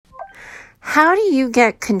How do you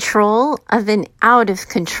get control of an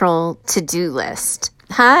out-of-control to-do list?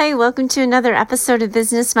 Hi, welcome to another episode of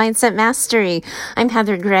Business Mindset Mastery. I'm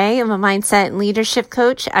Heather Gray. I'm a mindset and leadership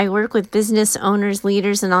coach. I work with business owners,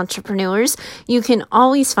 leaders, and entrepreneurs. You can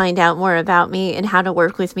always find out more about me and how to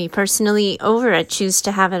work with me personally over at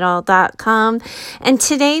choosetohaveitall.com. And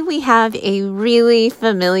today we have a really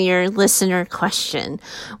familiar listener question.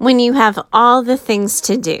 When you have all the things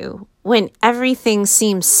to do, when everything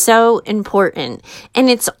seems so important and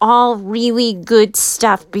it's all really good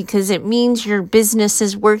stuff because it means your business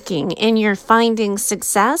is working and you're finding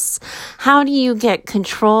success, how do you get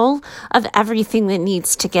control of everything that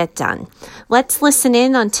needs to get done? Let's listen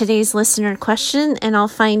in on today's listener question and I'll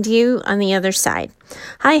find you on the other side.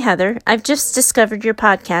 Hi, Heather. I've just discovered your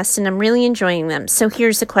podcast and I'm really enjoying them. So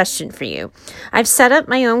here's a question for you. I've set up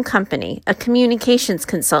my own company, a communications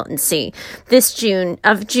consultancy,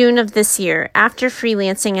 June of this year, after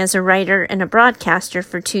freelancing as a writer and a broadcaster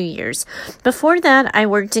for 2 years. Before that, I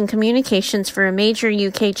worked in communications for a major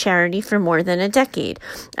UK charity for more than a decade.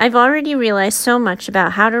 I've already realized so much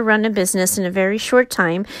about how to run a business in a very short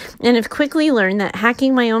time and have quickly learned that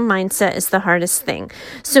hacking my own mindset is the hardest thing.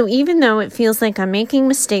 So even though it feels like I'm making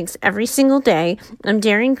mistakes every single day, I'm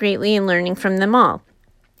daring greatly and learning from them all.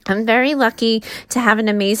 I'm very lucky to have an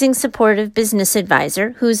amazing supportive business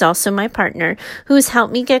advisor, who's also my partner, who's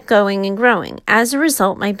helped me get going and growing. As a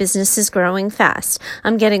result, my business is growing fast.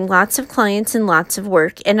 I'm getting lots of clients and lots of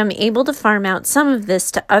work, and I'm able to farm out some of this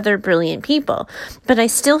to other brilliant people. But I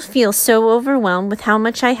still feel so overwhelmed with how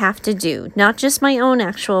much I have to do, not just my own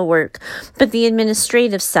actual work, but the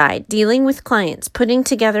administrative side, dealing with clients, putting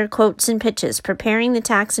together quotes and pitches, preparing the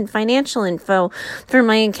tax and financial info for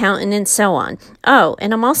my accountant, and so on. Oh,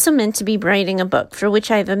 and I'm also meant to be writing a book for which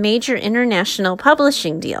I have a major international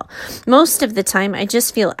publishing deal. Most of the time, I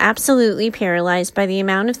just feel absolutely paralyzed by the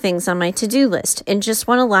amount of things on my to-do list and just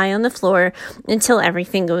want to lie on the floor until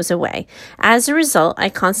everything goes away. As a result, I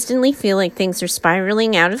constantly feel like things are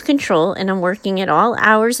spiraling out of control and I'm working at all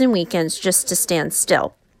hours and weekends just to stand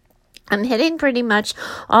still. I'm hitting pretty much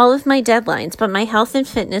all of my deadlines, but my health and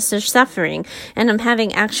fitness are suffering, and I'm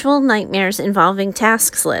having actual nightmares involving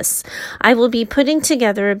task lists. I will be putting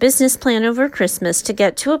together a business plan over Christmas to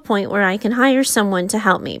get to a point where I can hire someone to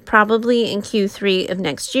help me, probably in Q3 of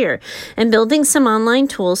next year, and building some online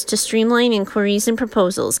tools to streamline inquiries and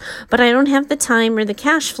proposals, but I don't have the time or the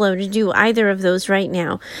cash flow to do either of those right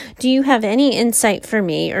now. Do you have any insight for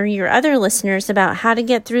me or your other listeners about how to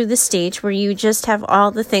get through the stage where you just have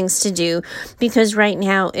all the things to do? Because right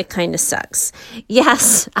now it kind of sucks.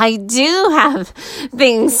 Yes, I do have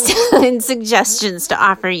things and suggestions to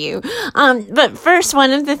offer you. But first, one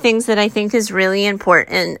of the things that I think is really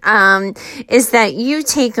important is that you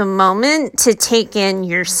take a moment to take in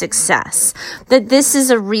your success. That this is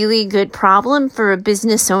a really good problem for a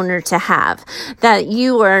business owner to have. That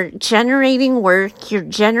you are generating work, you're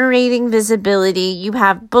generating visibility, you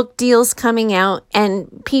have book deals coming out,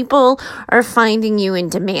 and people are finding you in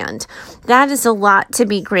demand. That is a lot to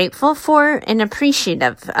be grateful for and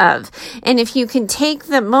appreciative of. And if you can take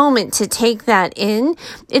the moment to take that in,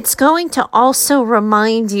 it's going to also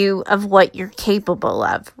remind you of what you're capable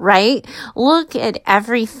of, right? Look at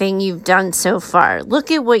everything you've done so far. Look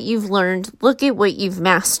at what you've learned. Look at what you've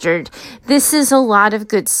mastered. This is a lot of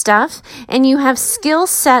good stuff. And you have skill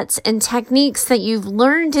sets and techniques that you've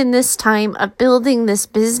learned in this time of building this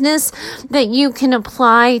business that you can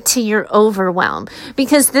apply to your overwhelm.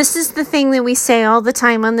 Because this is the thing that we say all the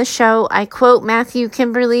time on the show. I quote Matthew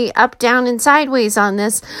Kimberly up, down, and sideways on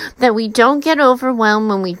this, that we don't get overwhelmed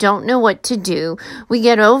when we don't know what to do. We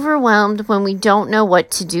get overwhelmed when we don't know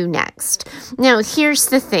what to do next. Now, here's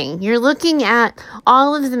the thing. You're looking at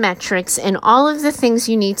all of the metrics and all of the things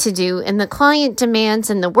you need to do and the client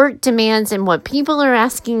demands and the work demands and what people are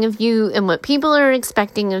asking of you and what people are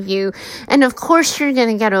expecting of you. And of course, you're going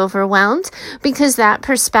to get overwhelmed because that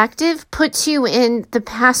perspective puts you in the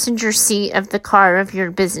passenger seat of the car of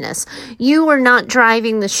your business. You are not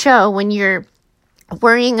driving the show when you're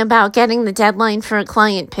worrying about getting the deadline for a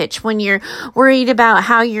client pitch, when you're worried about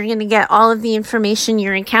how you're going to get all of the information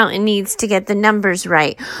your accountant needs to get the numbers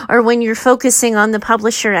right, or when you're focusing on the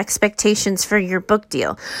publisher expectations for your book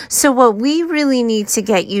deal. So what we really need to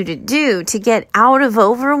get you to do to get out of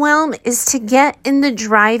overwhelm is to get in the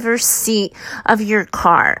driver's seat of your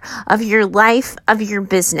car, of your life, of your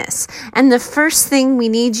business. And the first thing we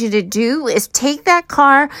need you to do is take that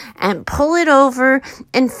car and pull it over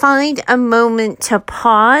and find a moment to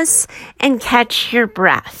pause and catch your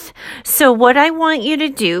breath. So what I want you to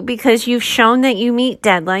do, because you've shown that you meet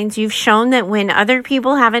deadlines, you've shown that when other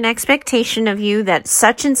people have an expectation of you that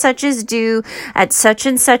such and such is due at such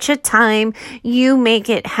and such a time, you make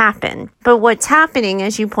it happen. But what's happening,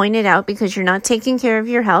 as you pointed out, because you're not taking care of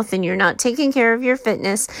your health and you're not taking care of your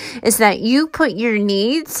fitness, is that you put your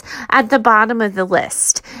needs at the bottom of the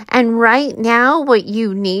list. And right now, what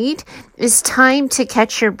you need is time to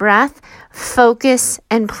catch your breath, focus,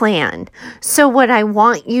 and plan. So what I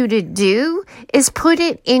want you to do is put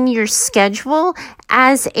it in your schedule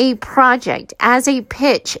as a project, as a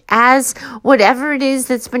pitch, as whatever it is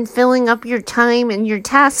that's been filling up your time and your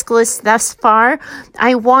task list thus far.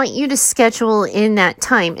 I want you to schedule in that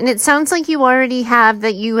time. And it sounds like you already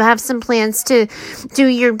have some plans to do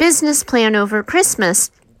your business plan over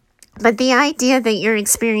Christmas. But the idea that you're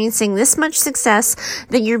experiencing this much success,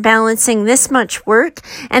 that you're balancing this much work,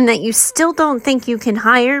 and that you still don't think you can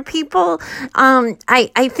hire people,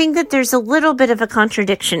 I think that there's a little bit of a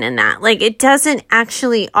contradiction in that. Like, it doesn't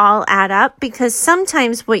actually all add up, because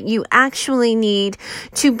sometimes what you actually need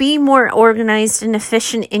to be more organized and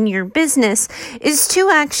efficient in your business is to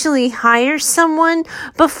actually hire someone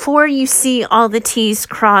before you see all the T's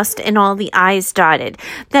crossed and all the I's dotted.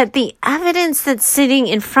 That the evidence that's sitting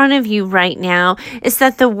in front of you right now is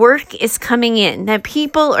that the work is coming in, that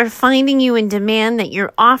people are finding you in demand, that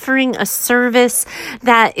you're offering a service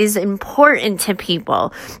that is important to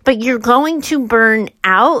people, but you're going to burn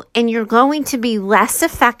out and you're going to be less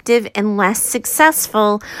effective and less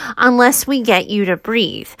successful unless we get you to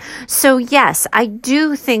breathe. So yes, I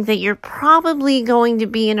do think that you're probably going to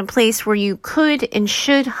be in a place where you could and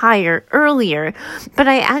should hire earlier, but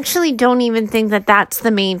I actually don't even think that that's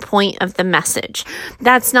the main point of the message.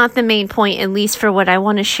 That's not the main point, at least for what I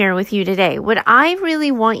want to share with you today. What I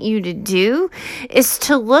really want you to do is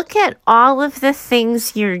to look at all of the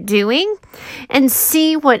things you're doing and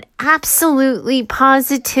see what absolutely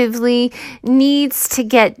positively needs to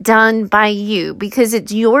get done by you, because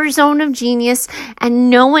it's your zone of genius and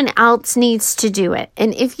no one else needs to do it.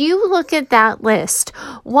 And if you look at that list,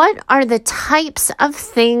 what are the types of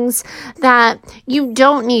things that you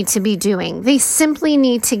don't need to be doing? They simply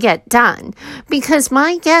need to get done, because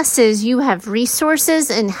my guess is you have resources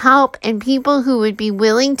and help and people who would be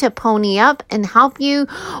willing to pony up and help you,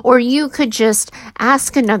 or you could just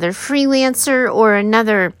ask another freelancer or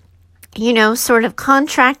another sort of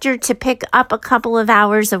contractor to pick up a couple of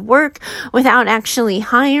hours of work without actually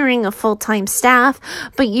hiring a full-time staff.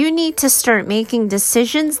 But you need to start making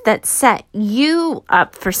decisions that set you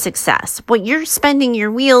up for success. What you're spending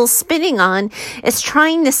your wheels spinning on is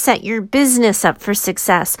trying to set your business up for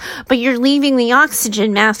success, but you're leaving the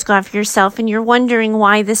oxygen mask off yourself and you're wondering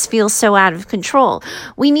why this feels so out of control.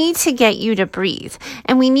 We need to get you to breathe,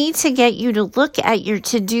 and we need to get you to look at your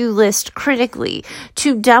to-do list critically,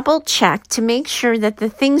 to double check to make sure that the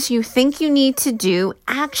things you think you need to do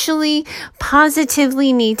actually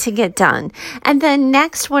positively need to get done. And then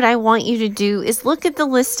next, what I want you to do is look at the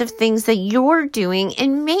list of things that you're doing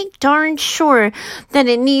and make darn sure that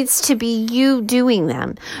it needs to be you doing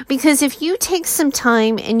them. Because if you take some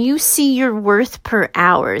time and you see your worth per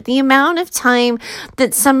hour, the amount of time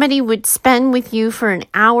that somebody would spend with you for an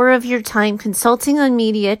hour of your time consulting on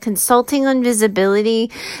media, consulting on visibility,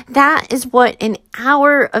 that is what an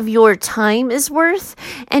hour of your time is worth.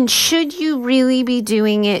 And should you really be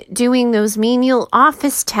doing those menial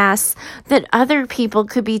office tasks that other people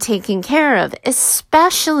could be taking care of,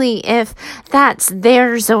 especially if that's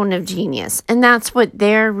their zone of genius and that's what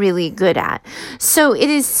they're really good at? So it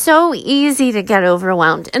is so easy to get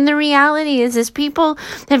overwhelmed. And the reality is people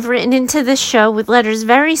have written into this show with letters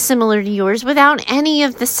very similar to yours without any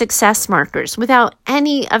of the success markers, without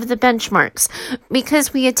any of the benchmarks,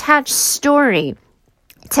 because we attach story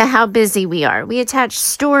to how busy we are. We attach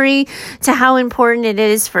story to how important it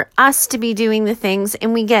is for us to be doing the things,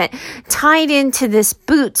 and we get tied into this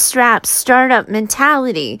bootstrap startup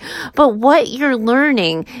mentality. But what you're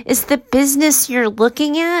learning is the business you're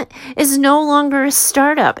looking at is no longer a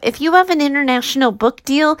startup. If you have an international book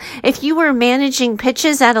deal, if you are managing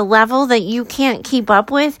pitches at a level that you can't keep up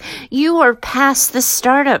with, you are past the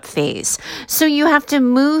startup phase. So you have to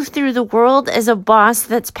move through the world as a boss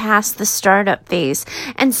that's past the startup phase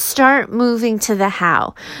and start moving to the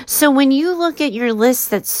how. So when you look at your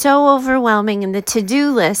list that's so overwhelming in the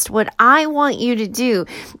to-do list, what I want you to do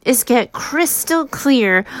is get crystal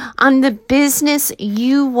clear on the business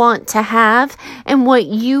you want to have and what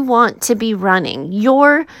you want to be running,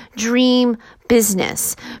 your dream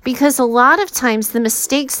business, because a lot of times the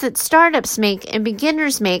mistakes that startups make and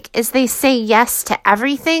beginners make is they say yes to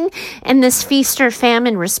everything in this feast or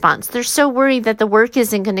famine response. They're so worried that the work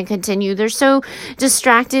isn't going to continue. They're so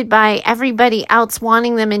distracted by everybody else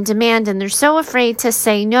wanting them in demand, and they're so afraid to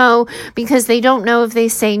say no because they don't know if they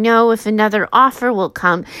say no if another offer will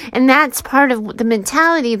come. And that's part of the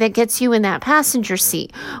mentality that gets you in that passenger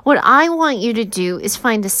seat. What I want you to do is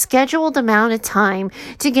find a scheduled amount of time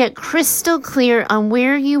to get crystal clear on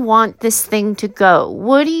where you want this thing to go.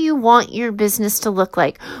 What do you want your business to look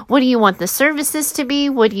like? What do you want the services to be?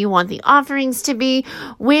 What do you want the offerings to be?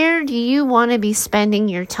 Where do you want to be spending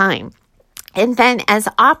your time? And then as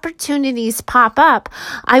opportunities pop up,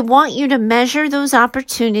 I want you to measure those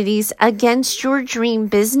opportunities against your dream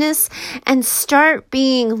business and start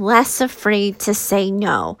being less afraid to say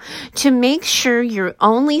no, to make sure you're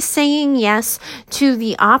only saying yes to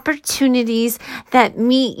the opportunities that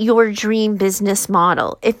meet your dream business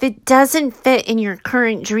model. If it doesn't fit in your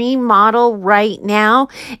current dream model right now,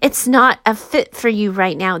 it's not a fit for you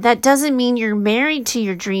right now. That doesn't mean you're married to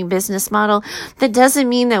your dream business model. That doesn't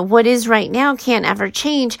mean that what is right now can't ever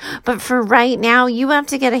change. But for right now, you have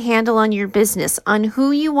to get a handle on your business, on who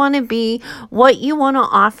you want to be, what you want to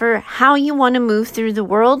offer, how you want to move through the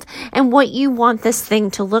world, and what you want this thing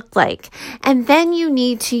to look like. And then you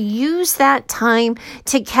need to use that time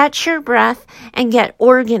to catch your breath and get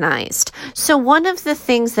organized. So one of the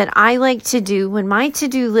things that I like to do when my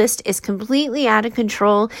to-do list is completely out of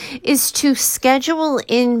control is to schedule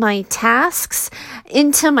in my tasks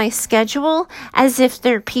into my schedule as if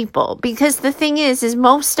they're people. Because the thing is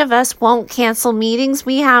most of us won't cancel meetings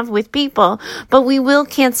we have with people, but we will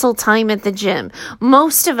cancel time at the gym.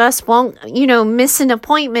 Most of us won't, miss an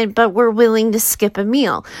appointment, but we're willing to skip a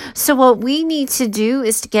meal. So what we need to do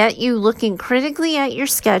is to get you looking critically at your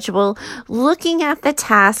schedule, looking at the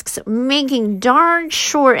tasks, making darn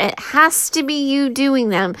sure it has to be you doing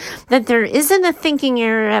them, that there isn't a thinking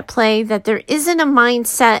error at play, that there isn't a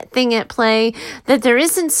mindset thing at play, that there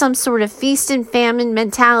isn't some sort of feast and famine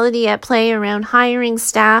mentality at play around hiring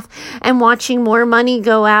staff and watching more money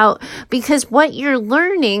go out. Because what you're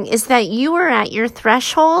learning is that you are at your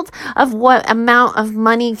threshold of what amount of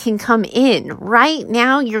money can come in. Right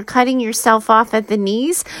now, you're cutting yourself off at the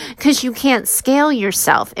knees because you can't scale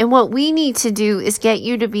yourself. And what we need to do is get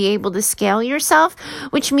you to be able to scale yourself,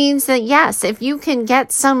 which means that yes, if you can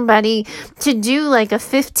get somebody to do like a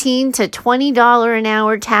 $15 to $20 an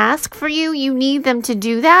hour task for you, you need them to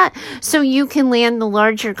do that so you can land the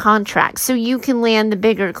larger contracts, so you can land the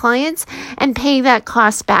bigger clients and pay that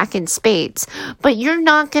cost back in spades. But you're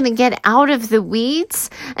not going to get out of the weeds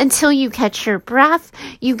until you catch your breath,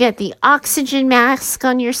 you get the oxygen mask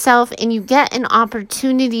on yourself, and you get an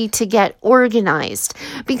opportunity to get organized.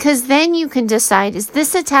 Because then you can decide, is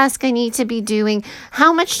this a task I need to be doing?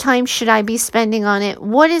 How much time should I be spending on it?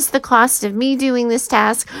 What is the cost of me doing this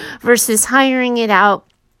task versus hiring it out?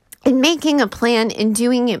 And making a plan and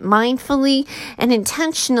doing it mindfully and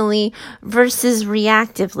intentionally versus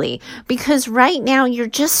reactively. Because right now you're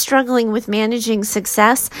just struggling with managing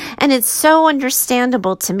success, and it's so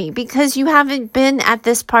understandable to me because you haven't been at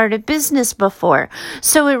this part of business before.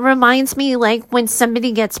 So it reminds me like when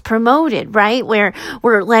somebody gets promoted, right? Where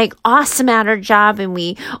we're like awesome at our job and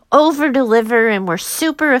we over deliver and we're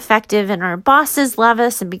super effective and our bosses love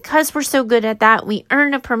us. And because we're so good at that, we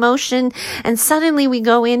earn a promotion, and suddenly we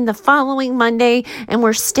go in the following Monday and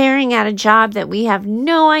we're staring at a job that we have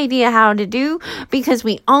no idea how to do because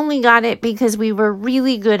we only got it because we were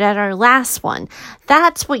really good at our last one.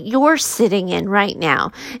 That's what you're sitting in right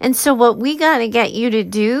now. And so what we got to get you to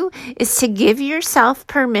do is to give yourself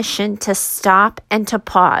permission to stop and to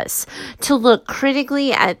pause, to look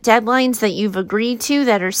critically at deadlines that you've agreed to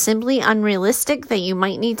that are simply unrealistic, that you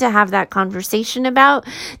might need to have that conversation about,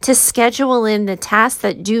 to schedule in the tasks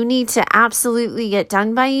that do need to absolutely get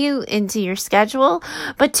done by you into your schedule,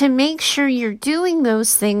 but to make sure you're doing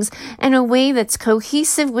those things in a way that's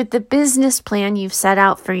cohesive with the business plan you've set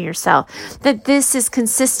out for yourself, that this is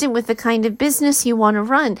consistent with the kind of business you want to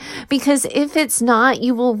run. Because if it's not,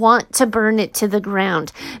 you will want to burn it to the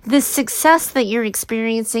ground. The success that you're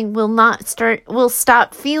experiencing will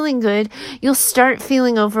stop feeling good. You'll start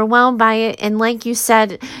feeling overwhelmed by it. And like you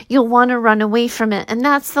said, you'll want to run away from it. And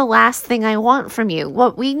that's the last thing I want from you.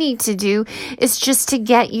 What we need to do is just to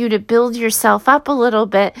get get you to build yourself up a little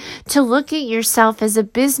bit, to look at yourself as a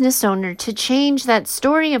business owner, to change that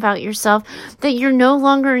story about yourself, that you're no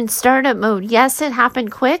longer in startup mode. Yes, it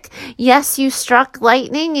happened quick. Yes, you struck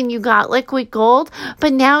lightning and you got liquid gold,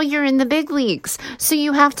 but now you're in the big leagues. So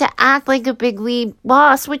you have to act like a big league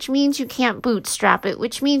boss, which means you can't bootstrap it,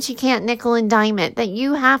 which means you can't nickel and dime it, that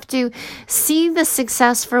you have to see the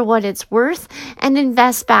success for what it's worth and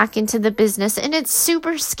invest back into the business. And it's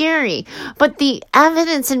super scary, but the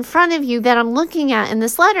evidence in front of you that I'm looking at in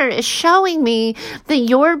this letter is showing me that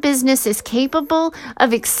your business is capable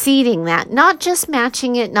of exceeding that, not just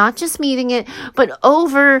matching it, not just meeting it, but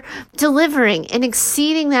over delivering and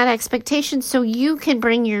exceeding that expectation so you can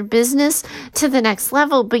bring your business to the next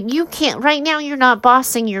level. But you can't, right now, you're not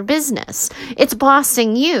bossing your business. It's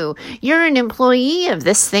bossing you. You're an employee of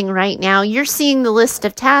this thing right now. You're seeing the list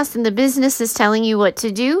of tasks and the business is telling you what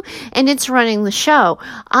to do and it's running the show.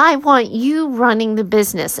 I want you running the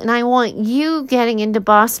business and I want you getting into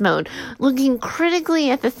boss mode, looking critically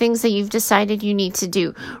at the things that you've decided you need to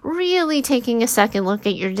do, really taking a second look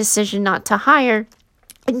at your decision not to hire,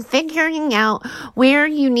 and figuring out where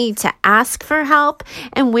you need to ask for help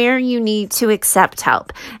and where you need to accept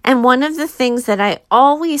help. And one of the things that I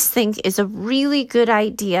always think is a really good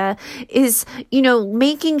idea is,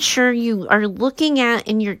 making sure you are looking at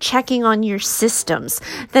and you're checking on your systems,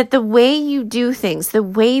 that the way you do things, the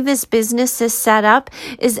way this business is set up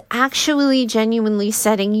is actually genuinely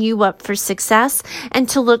setting you up for success, and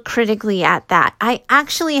to look critically at that. I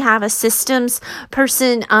actually have a systems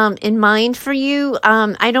person in mind for you.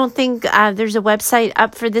 I don't think there's a website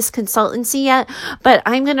up for this consultancy yet, but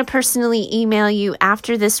I'm going to personally email you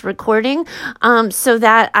after this recording so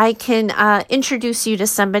that I can introduce you to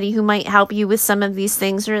somebody who might help you with some of these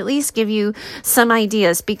things, or at least give you some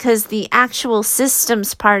ideas, because the actual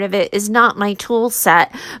systems part of it is not my tool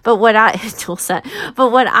set, but what I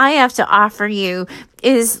have to offer you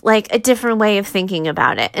is like a different way of thinking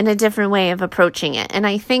about it and a different way of approaching it. And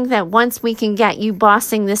I think that once we can get you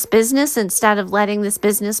bossing this business instead of letting this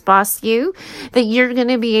business boss you, that you're going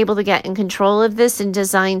to be able to get in control of this and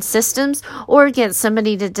design systems, or get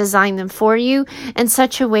somebody to design them for you in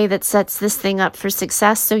such a way that sets this thing up for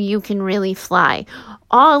success so you can really fly.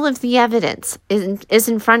 All of the evidence is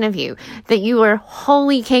in front of you that you are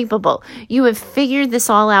wholly capable. You have figured this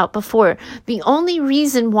all out before. The only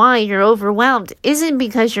reason why you're overwhelmed isn't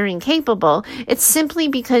because you're incapable. It's simply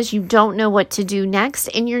because you don't know what to do next,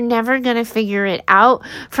 and you're never going to figure it out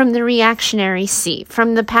from the reactionary seat,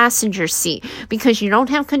 from the passenger seat, because you don't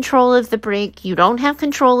have control of the brake, you don't have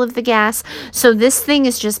control of the gas. So this thing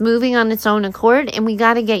is just moving on its own accord, and we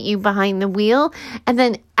got to get you behind the wheel, and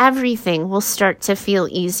then everything will start to feel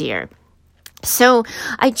easier. So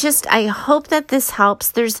I hope that this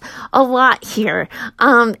helps. There's a lot here.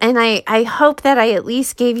 And I hope that I at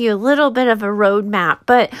least gave you a little bit of a roadmap,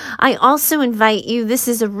 but I also invite you, this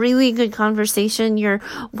is a really good conversation. You're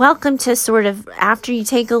welcome to sort of, after you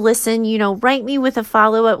take a listen, write me with a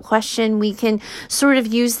follow-up question. We can sort of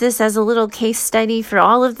use this as a little case study for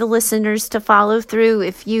all of the listeners to follow through.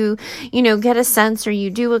 If you get a sense, or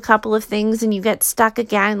you do a couple of things and you get stuck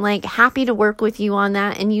again, like, happy to work with you on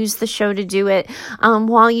that and use the show to do it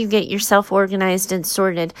while you get yourself organized and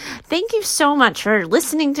sorted. Thank you so much for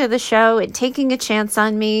listening to the show and taking a chance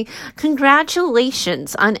on me.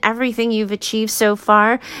 Congratulations on everything you've achieved so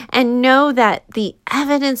far, and know that the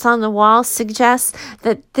evidence on the wall suggests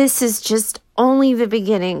that this is just only the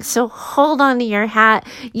beginning. So hold on to your hat.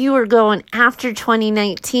 You are going after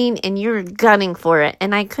 2019 and you're gunning for it.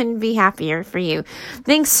 And I couldn't be happier for you.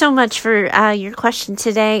 Thanks so much for your question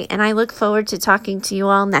today. And I look forward to talking to you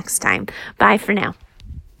all next time. Bye for now.